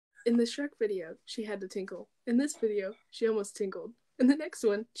In the Shrek video, she had to tinkle. In this video, she almost tinkled. In the next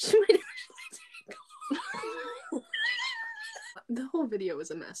one, she might actually tinkle. The whole video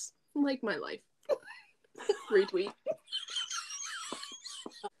was a mess. Like my life. Retweet.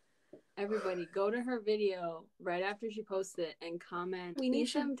 Everybody, go to her video right after she posts it and comment. We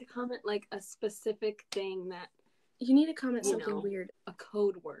need them to comment like a specific thing that... You need to comment something weird. A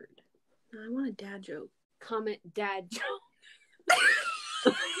code word. No, I want a dad joke. Comment dad joke.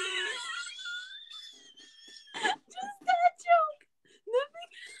 Just dad joke. Nothing.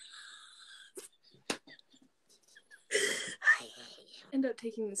 I end up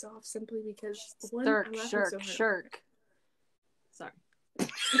taking this off simply because one, I'm laughing so hard. Shirk. Sorry.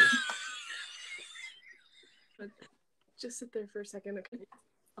 But just sit there for a second, okay?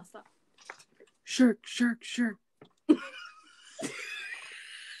 I'll stop. Shirk. I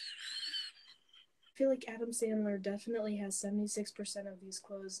feel like Adam Sandler definitely has 76% of these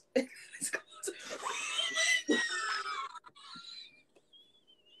clothes.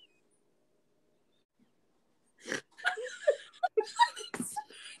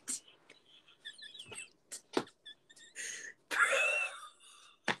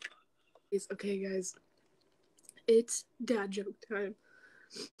 Okay, guys. It's dad joke time.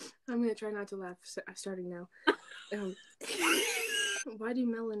 I'm gonna try not to laugh starting now. Why do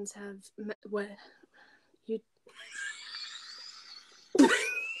melons have what?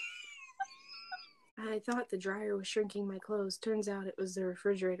 I thought the dryer was shrinking my clothes. Turns out it was the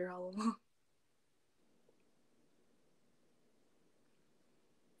refrigerator all along.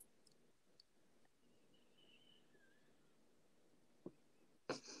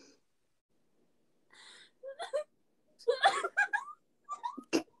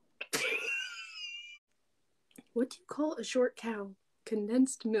 What do you call a short cow?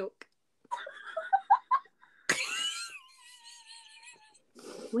 Condensed milk.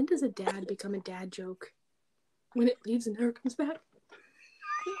 When does a dad become a dad joke? When it leaves and never comes back?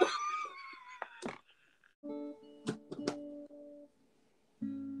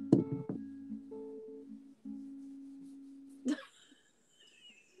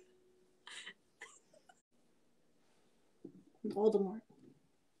 Voldemort.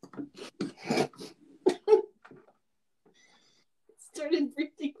 Started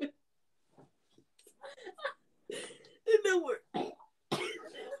breathing with no more.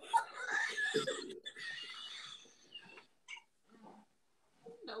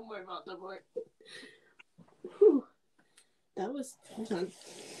 No more Voldemort. Whew. That was fun.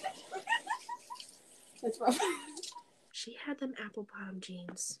 That's rough. She had them apple bottom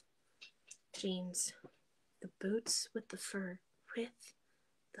jeans. The boots with the fur.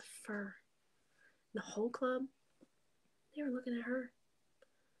 The whole club, they were looking at her.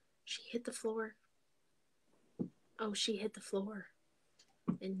 She hit the floor. Oh, she hit the floor.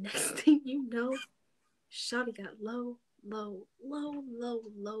 And next thing you know, Shawty got low.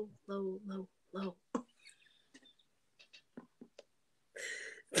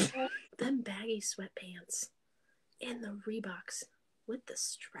 Them baggy sweatpants. And the Reeboks with the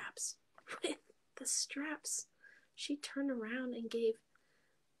straps. She turned around and gave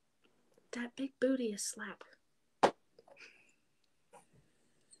that big booty a slap.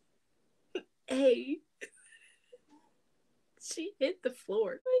 She hit the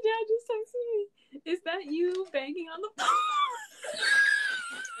floor. My dad just texted me. Is that you banging on the floor?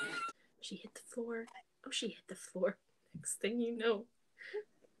 She hit the floor. Oh, she hit the floor. Next thing you know,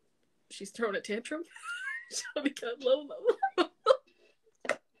 she's throwing a tantrum. Shawty got low. I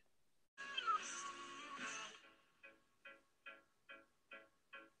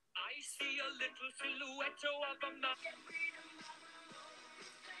see a little silhouette of a man.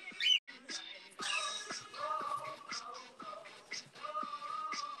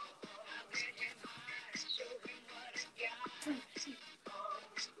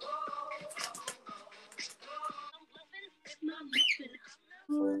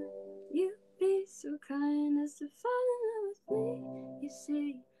 You be so kind as to fall in love with me. You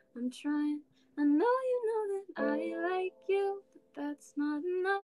say I'm trying. I know you know that I like you, but that's not enough.